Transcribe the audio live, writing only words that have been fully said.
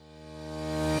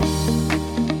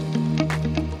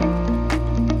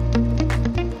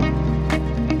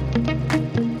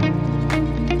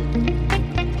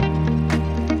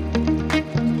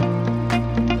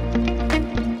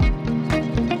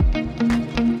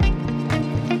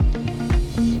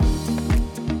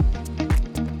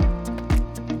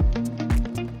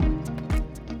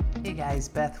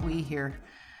Beth Wee here.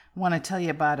 I want to tell you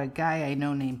about a guy I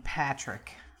know named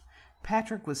Patrick.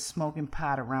 Patrick was smoking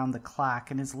pot around the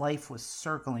clock and his life was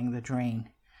circling the drain.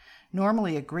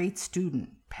 Normally a great student,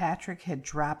 Patrick had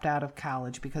dropped out of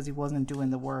college because he wasn't doing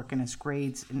the work and his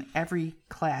grades in every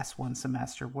class one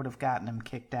semester would have gotten him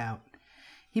kicked out.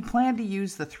 He planned to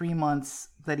use the 3 months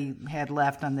that he had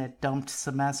left on that dumped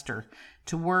semester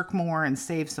to work more and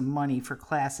save some money for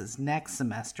classes next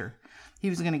semester. He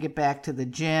was going to get back to the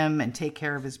gym and take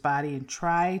care of his body and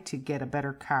try to get a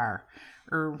better car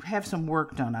or have some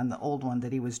work done on the old one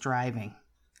that he was driving.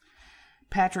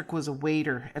 Patrick was a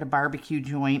waiter at a barbecue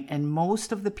joint, and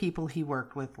most of the people he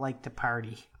worked with liked to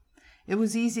party. It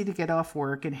was easy to get off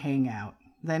work and hang out.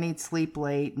 Then he'd sleep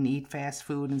late and eat fast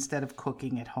food instead of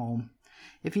cooking at home.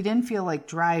 If he didn't feel like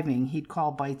driving, he'd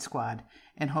call Bite Squad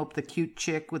and hope the cute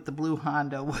chick with the blue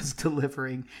Honda was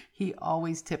delivering. He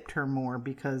always tipped her more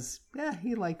because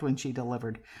he liked when she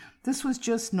delivered. This was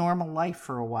just normal life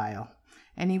for a while,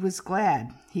 and he was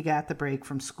glad he got the break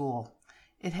from school.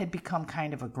 It had become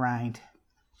kind of a grind.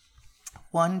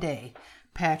 One day,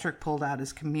 Patrick pulled out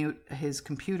his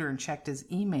computer and checked his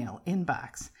email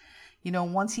inbox. You know,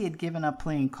 once he had given up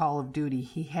playing Call of Duty,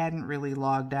 he hadn't really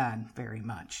logged on very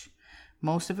much.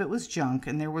 Most of it was junk,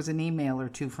 and there was an email or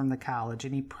two from the college,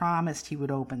 and he promised he would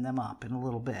open them up in a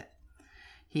little bit.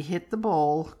 He hit the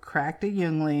bowl, cracked a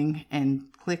Youngling,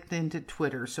 and clicked into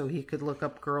Twitter so he could look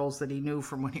up girls that he knew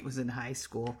from when he was in high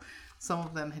school. Some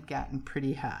of them had gotten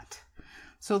pretty hot.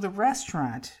 So the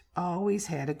restaurant always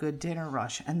had a good dinner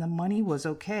rush, and the money was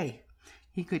okay.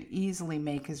 He could easily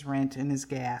make his rent and his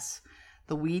gas.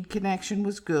 The weed connection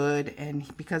was good, and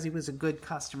because he was a good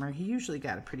customer, he usually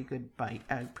got a pretty good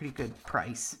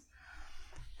price.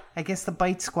 I guess the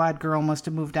Bite Squad girl must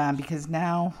have moved on because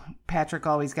now Patrick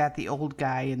always got the old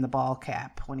guy in the ball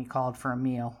cap when he called for a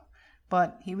meal.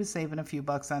 But he was saving a few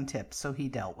bucks on tips, so he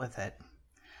dealt with it.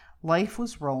 Life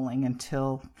was rolling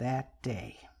until that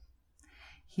day.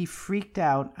 He freaked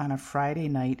out on a Friday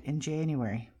night in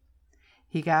January.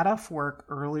 He got off work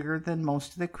earlier than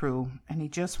most of the crew, and he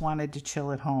just wanted to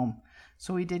chill at home,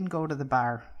 so he didn't go to the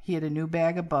bar. He had a new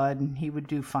bag of bud, and he would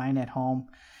do fine at home.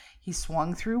 He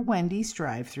swung through Wendy's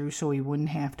drive-thru so he wouldn't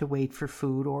have to wait for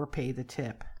food or pay the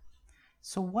tip.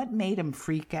 So what made him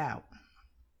freak out?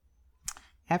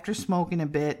 After smoking a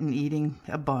bit and eating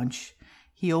a bunch,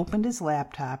 he opened his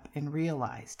laptop and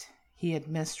realized he had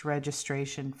missed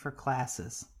registration for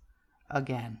classes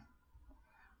again.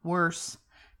 Worse,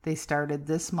 they started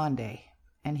this Monday,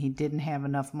 and he didn't have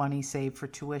enough money saved for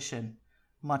tuition,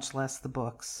 much less the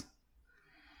books.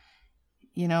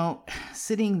 You know,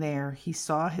 sitting there, he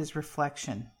saw his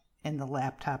reflection in the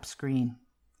laptop screen,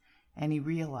 and he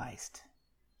realized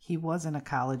he wasn't a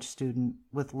college student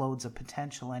with loads of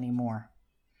potential anymore.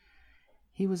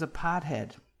 He was a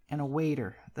pothead and a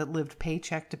waiter that lived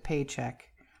paycheck to paycheck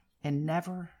and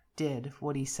never did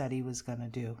what he said he was going to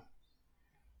do.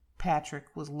 Patrick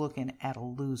was looking at a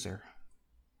loser.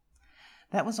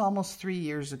 That was almost 3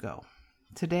 years ago.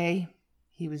 Today,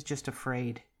 he was just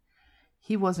afraid.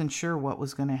 He wasn't sure what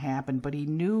was going to happen, but he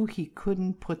knew he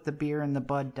couldn't put the beer and the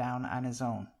bud down on his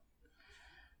own.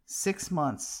 6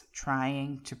 months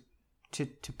trying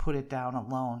to put it down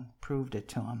alone proved it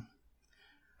to him.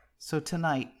 So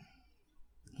tonight,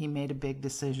 he made a big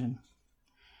decision.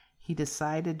 He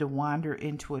decided to wander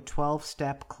into a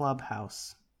 12-step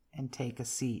clubhouse and take a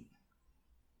seat.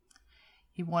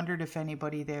 He wondered if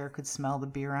anybody there could smell the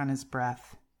beer on his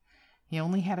breath. He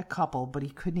only had a couple, but he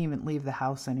couldn't even leave the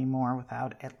house anymore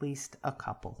without at least a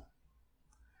couple.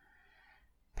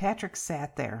 Patrick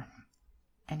sat there,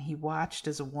 and he watched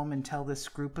as a woman tell this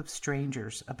group of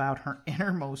strangers about her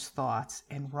innermost thoughts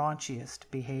and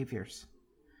raunchiest behaviors.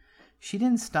 She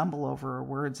didn't stumble over her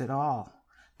words at all,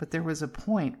 but there was a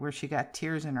point where she got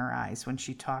tears in her eyes when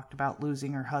she talked about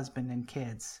losing her husband and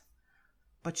kids.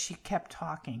 But she kept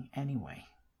talking anyway.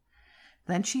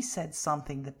 Then she said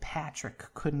something that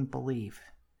Patrick couldn't believe.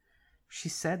 She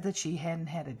said that she hadn't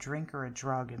had a drink or a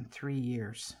drug in 3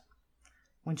 years.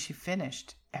 When she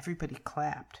finished, everybody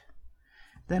clapped.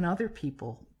 Then other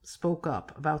people spoke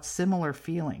up about similar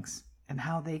feelings and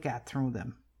how they got through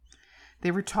them.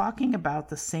 They were talking about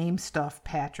the same stuff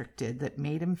Patrick did that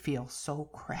made him feel so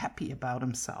crappy about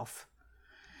himself.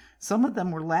 Some of them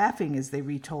were laughing as they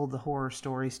retold the horror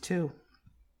stories too.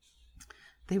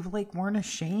 They weren't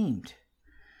ashamed.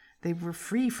 They were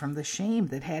free from the shame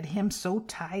that had him so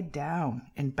tied down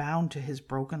and bound to his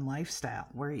broken lifestyle,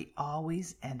 where he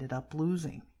always ended up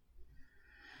losing.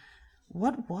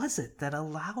 What was it that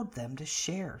allowed them to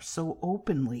share so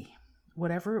openly?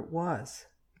 Whatever it was,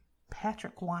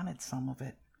 Patrick wanted some of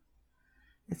it.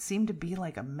 It seemed to be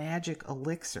like a magic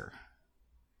elixir.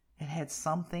 It had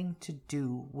something to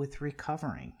do with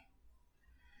recovering.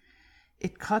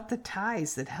 It cut the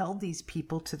ties that held these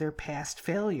people to their past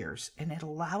failures, and it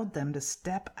allowed them to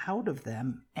step out of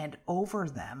them and over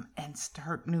them and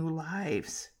start new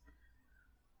lives.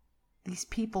 These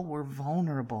people were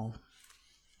vulnerable,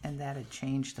 and that had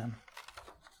changed them.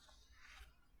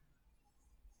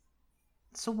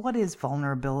 So what is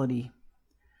vulnerability?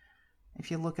 If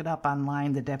you look it up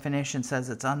online, the definition says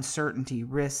it's uncertainty,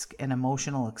 risk, and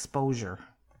emotional exposure.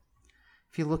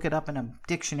 If you look it up in a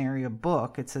dictionary or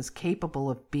book, it says capable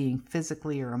of being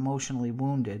physically or emotionally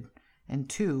wounded, and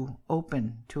 2,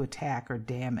 open to attack or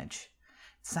damage.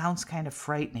 It sounds kind of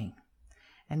frightening,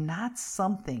 and not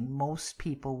something most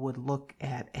people would look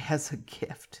at as a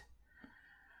gift.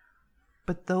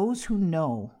 But those who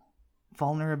know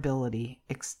vulnerability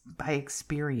by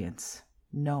experience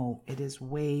know it is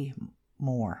way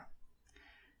more.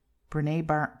 Brené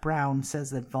Brown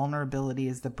says that vulnerability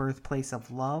is the birthplace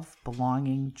of love,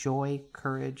 belonging, joy,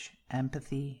 courage,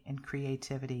 empathy, and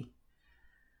creativity.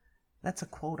 That's a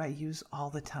quote I use all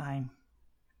the time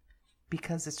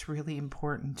because it's really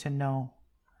important to know.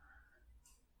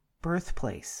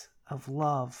 Birthplace of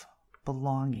love,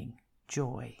 belonging,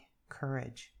 joy,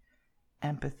 courage,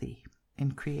 empathy,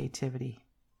 and creativity.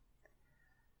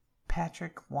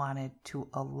 Patrick wanted to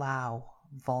allow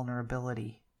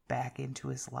vulnerability back into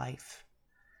his life,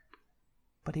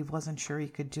 but he wasn't sure he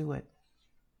could do it.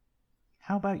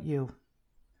 How about you?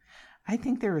 I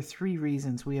think there are 3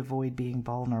 reasons we avoid being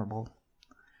vulnerable.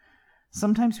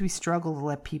 Sometimes we struggle to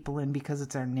let people in because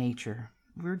it's our nature.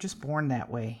 We're just born that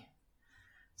way.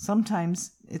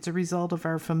 Sometimes it's a result of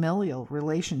our familial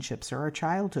relationships or our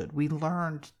childhood. We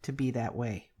learned to be that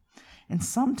way. And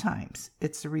sometimes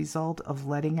it's the result of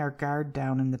letting our guard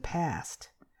down in the past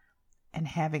and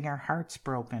having our hearts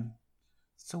broken,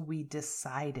 so we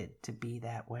decided to be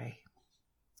that way.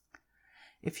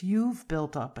 If you've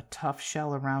built up a tough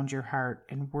shell around your heart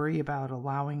and worry about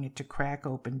allowing it to crack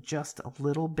open just a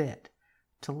little bit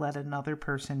to let another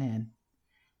person in,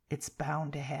 it's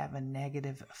bound to have a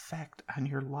negative effect on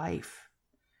your life.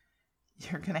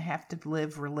 You're going to have to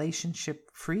live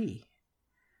relationship free,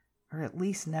 or at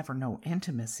least never know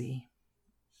intimacy.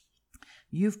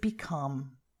 You've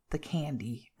become the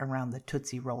candy around the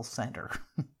Tootsie Roll center.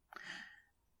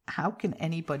 How can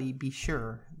anybody be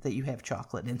sure that you have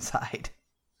chocolate inside?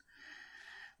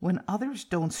 When others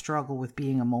don't struggle with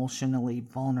being emotionally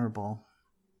vulnerable,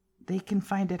 they can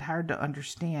find it hard to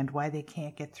understand why they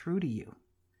can't get through to you,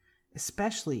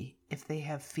 especially if they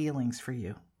have feelings for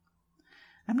you.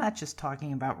 I'm not just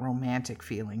talking about romantic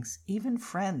feelings. Even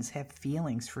friends have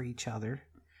feelings for each other.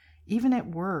 Even at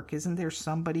work, isn't there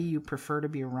somebody you prefer to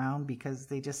be around because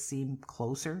they just seem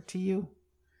closer to you?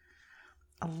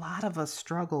 A lot of us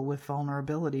struggle with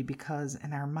vulnerability because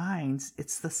in our minds,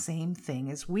 it's the same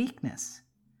thing as weakness.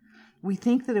 We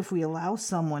think that if we allow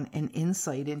someone an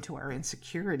insight into our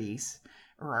insecurities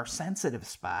or our sensitive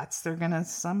spots, they're going to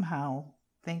somehow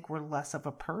think we're less of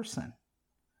a person.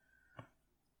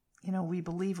 We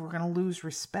believe we're going to lose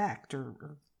respect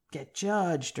or get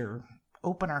judged or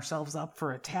open ourselves up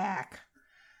for attack.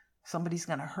 Somebody's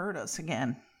going to hurt us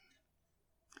again.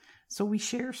 So we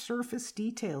share surface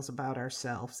details about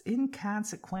ourselves,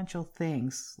 inconsequential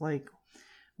things like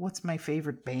what's my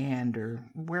favorite band or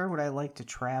where would I like to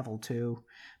travel to,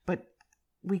 but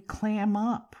we clam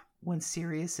up when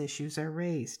serious issues are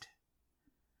raised.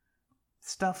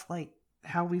 Stuff like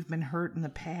how we've been hurt in the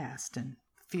past and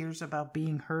fears about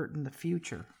being hurt in the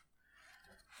future.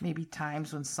 Maybe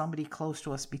times when somebody close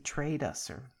to us betrayed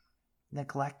us or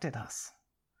neglected us.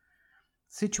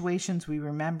 Situations we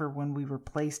remember when we were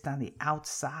placed on the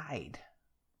outside,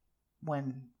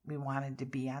 when we wanted to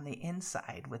be on the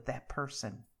inside with that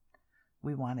person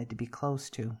we wanted to be close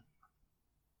to.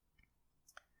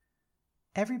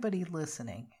 Everybody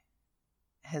listening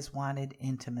has wanted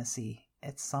intimacy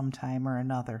at some time or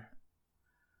another,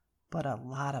 but a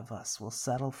lot of us will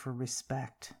settle for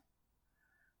respect.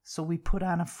 So we put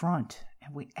on a front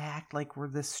and we act like we're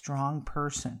this strong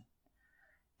person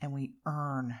and we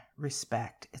earn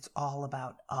respect. It's all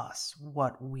about us,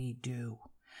 what we do.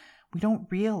 We don't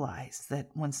realize that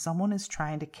when someone is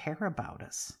trying to care about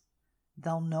us,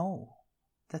 they'll know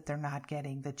that they're not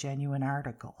getting the genuine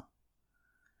article.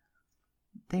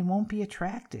 They won't be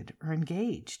attracted or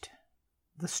engaged.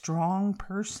 The strong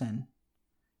person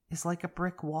is like a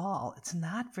brick wall. It's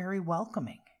not very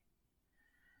welcoming.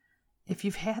 If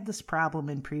you've had this problem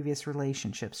in previous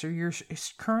relationships or you're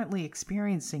currently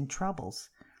experiencing troubles,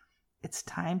 it's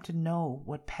time to know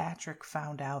what Patrick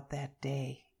found out that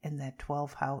day in that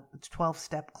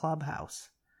 12-step clubhouse.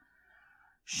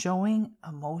 Showing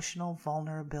emotional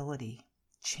vulnerability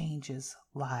changes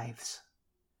lives.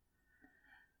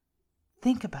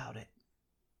 Think about it.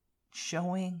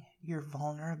 Showing your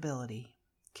vulnerability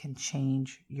can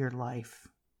change your life.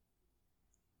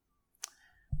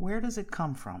 Where does it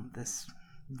come from, this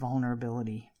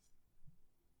vulnerability?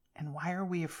 And why are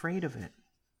we afraid of it?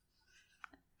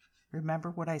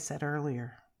 Remember what I said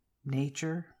earlier.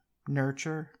 Nature,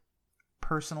 nurture,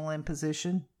 personal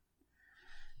imposition.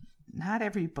 Not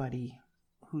everybody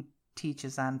who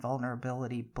teaches on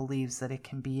vulnerability believes that it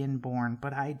can be inborn,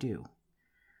 but I do.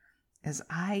 As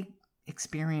I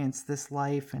experience this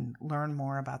life and learn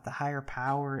more about the higher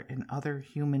power in other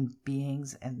human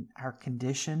beings and our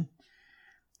condition,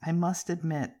 I must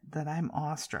admit that I'm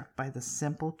awestruck by the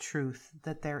simple truth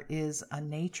that there is a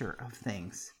nature of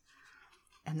things,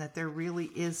 and that there really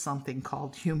is something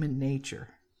called human nature.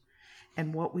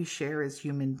 And what we share as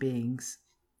human beings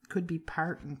could be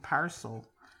part and parcel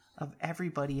of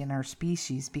everybody in our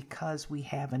species because we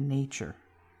have a nature.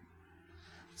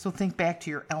 So think back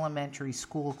to your elementary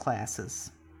school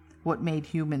classes. What made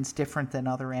humans different than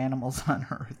other animals on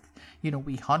Earth?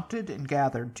 We hunted and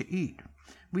gathered to eat.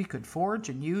 We could forge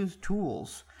and use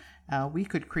tools. We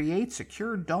could create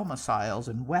secure domiciles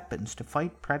and weapons to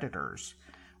fight predators.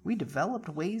 We developed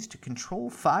ways to control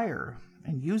fire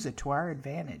and use it to our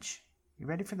advantage. You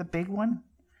ready for the big one?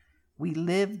 We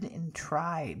lived in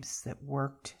tribes that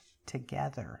worked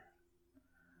together.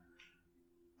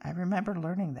 I remember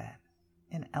learning that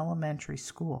in elementary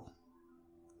school.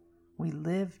 We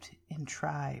lived in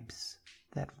tribes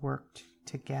that worked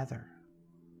together.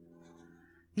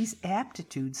 These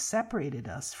aptitudes separated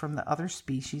us from the other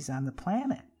species on the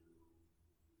planet.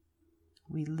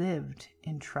 We lived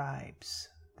in tribes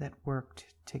that worked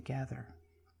together.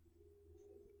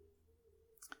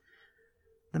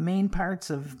 The main parts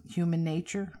of human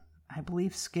nature, I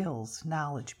believe: skills,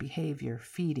 knowledge, behavior,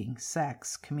 feeding,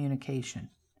 sex, communication.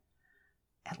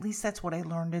 At least that's what I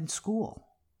learned in school.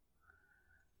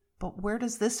 But where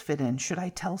does this fit in? Should I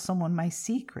tell someone my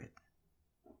secret?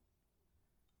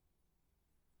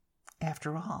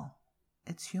 After all,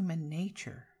 it's human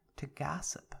nature to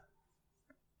gossip.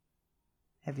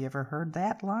 Have you ever heard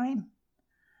that line?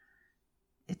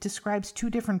 It describes two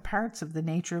different parts of the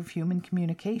nature of human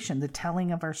communication: the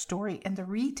telling of our story and the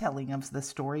retelling of the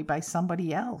story by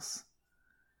somebody else.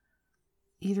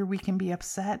 Either we can be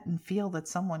upset and feel that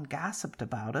someone gossiped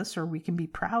about us, or we can be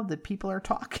proud that people are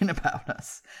talking about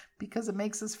us because it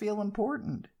makes us feel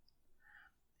important.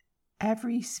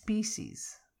 Every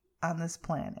species on this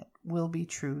planet will be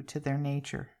true to their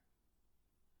nature.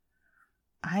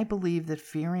 I believe that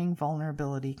fearing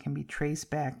vulnerability can be traced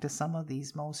back to some of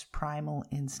these most primal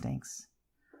instincts.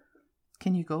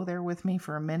 Can you go there with me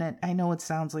for a minute? I know it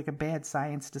sounds like a bad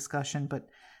science discussion, but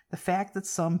the fact that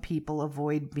some people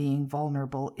avoid being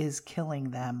vulnerable is killing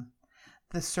them.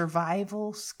 The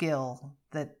survival skill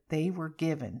that they were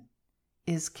given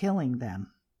is killing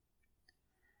them.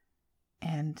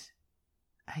 And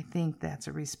I think that's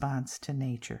a response to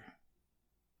nature.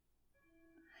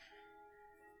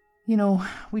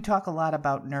 We talk a lot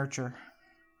about nurture.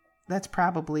 That's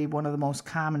probably one of the most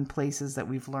common places that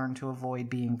we've learned to avoid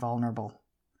being vulnerable.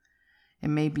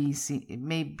 Maybe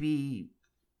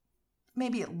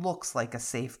it looks like a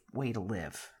safe way to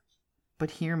live.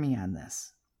 But hear me on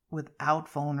this. Without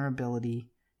vulnerability,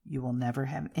 you will never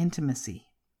have intimacy.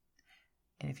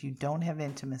 And if you don't have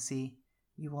intimacy,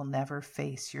 you will never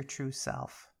face your true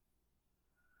self.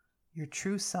 Your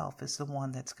true self is the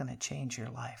one that's going to change your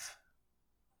life.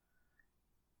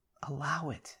 Allow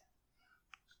it.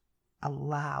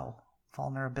 Allow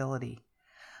vulnerability.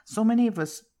 So many of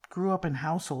us grew up in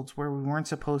households where we weren't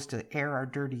supposed to air our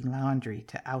dirty laundry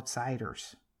to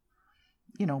outsiders.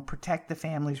 Protect the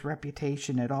family's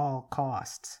reputation at all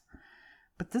costs.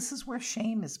 But this is where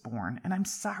shame is born, and I'm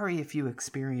sorry if you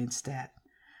experienced that.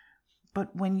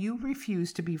 But when you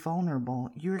refuse to be vulnerable,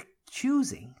 you're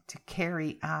choosing to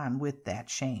carry on with that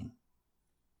shame.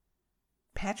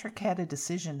 Patrick had a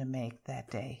decision to make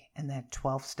that day in that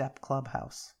 12-step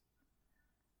clubhouse.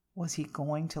 Was he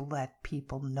going to let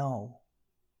people know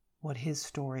what his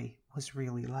story was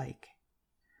really like?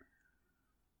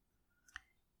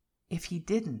 If he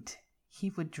didn't,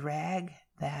 he would drag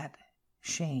that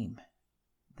shame,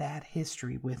 that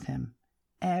history with him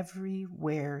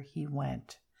everywhere he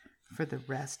went for the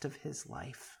rest of his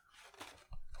life.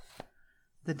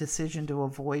 The decision to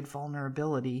avoid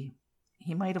vulnerability,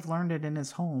 he might have learned it in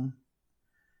his home,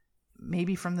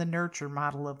 maybe from the nurture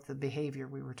model of the behavior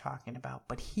we were talking about,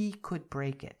 but he could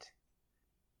break it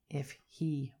if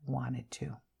he wanted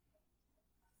to.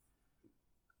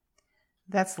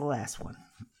 That's the last one.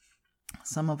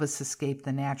 Some of us escape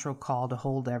the natural call to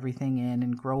hold everything in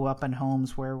and grow up in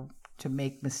homes where to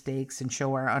make mistakes and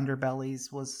show our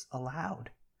underbellies was allowed.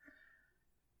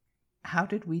 How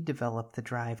did we develop the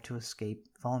drive to escape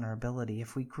vulnerability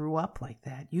if we grew up like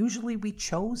that? Usually we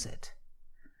chose it.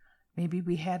 Maybe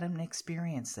we had an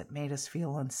experience that made us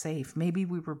feel unsafe. Maybe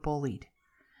we were bullied.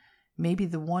 Maybe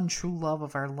the one true love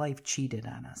of our life cheated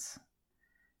on us.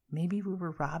 Maybe we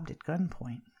were robbed at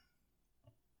gunpoint.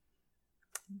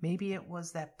 Maybe it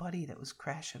was that buddy that was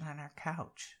crashing on our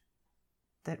couch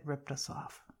that ripped us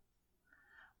off.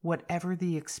 Whatever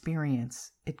the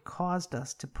experience, it caused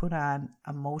us to put on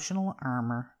emotional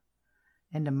armor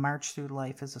and to march through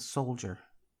life as a soldier,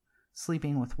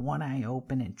 sleeping with one eye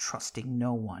open and trusting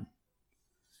no one.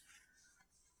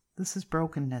 This is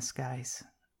brokenness, guys,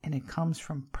 and it comes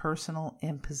from personal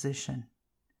imposition.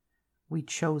 We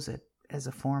chose it as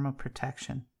a form of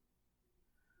protection.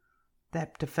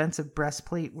 That defensive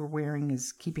breastplate we're wearing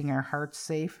is keeping our hearts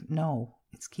safe? No,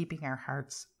 it's keeping our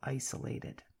hearts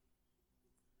isolated.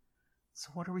 So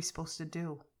what are we supposed to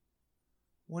do?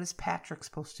 What is Patrick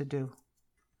supposed to do?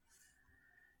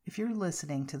 If you're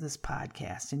listening to this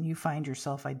podcast and you find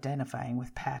yourself identifying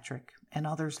with Patrick and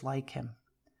others like him,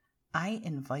 I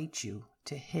invite you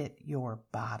to hit your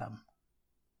bottom.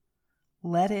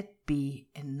 Let it be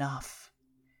enough.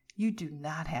 You do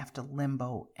not have to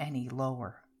limbo any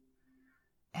lower.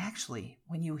 Actually,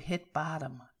 when you hit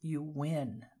bottom, you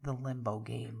win the limbo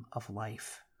game of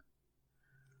life.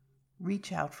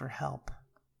 Reach out for help.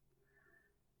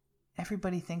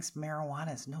 Everybody thinks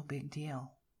marijuana is no big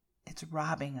deal. It's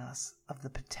robbing us of the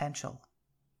potential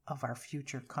of our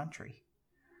future country,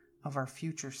 of our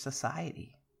future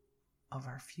society, of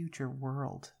our future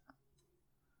world.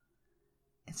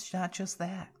 It's not just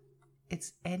that.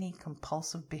 It's any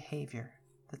compulsive behavior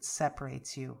that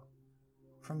separates you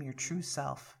from your true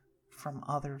self, from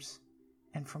others,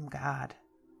 and from God.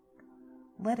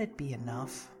 Let it be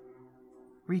enough.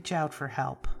 Reach out for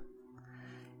help.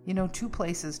 You know, 2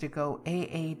 places to go,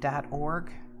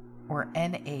 aa.org or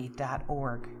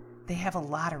na.org. They have a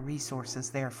lot of resources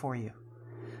there for you.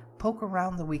 Poke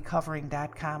around the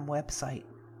WeCovering.com website.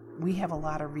 We have a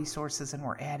lot of resources and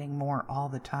we're adding more all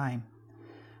the time.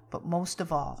 But most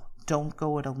of all, don't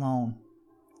go it alone.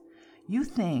 You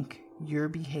think your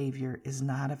behavior is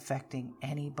not affecting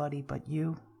anybody but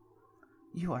you?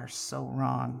 You are so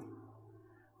wrong.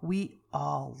 We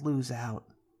all lose out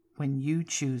when you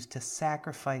choose to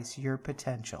sacrifice your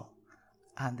potential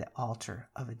on the altar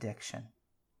of addiction.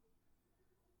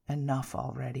 Enough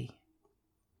already.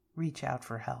 Reach out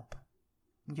for help.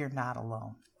 You're not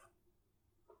alone.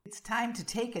 It's time to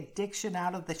take addiction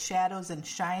out of the shadows and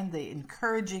shine the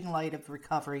encouraging light of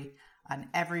recovery on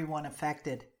everyone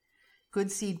affected.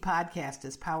 Good Seed Podcast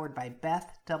is powered by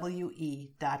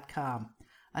BethWE.com,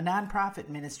 a nonprofit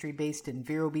ministry based in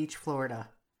Vero Beach, Florida.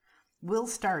 We'll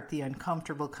start the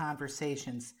uncomfortable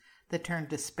conversations that turn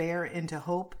despair into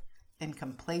hope and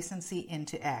complacency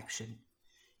into action.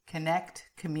 Connect,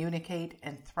 communicate,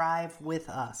 and thrive with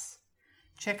us.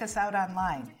 Check us out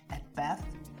online at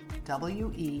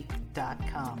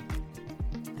BethWE.com.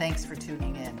 Thanks for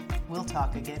tuning in. We'll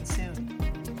talk again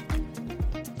soon.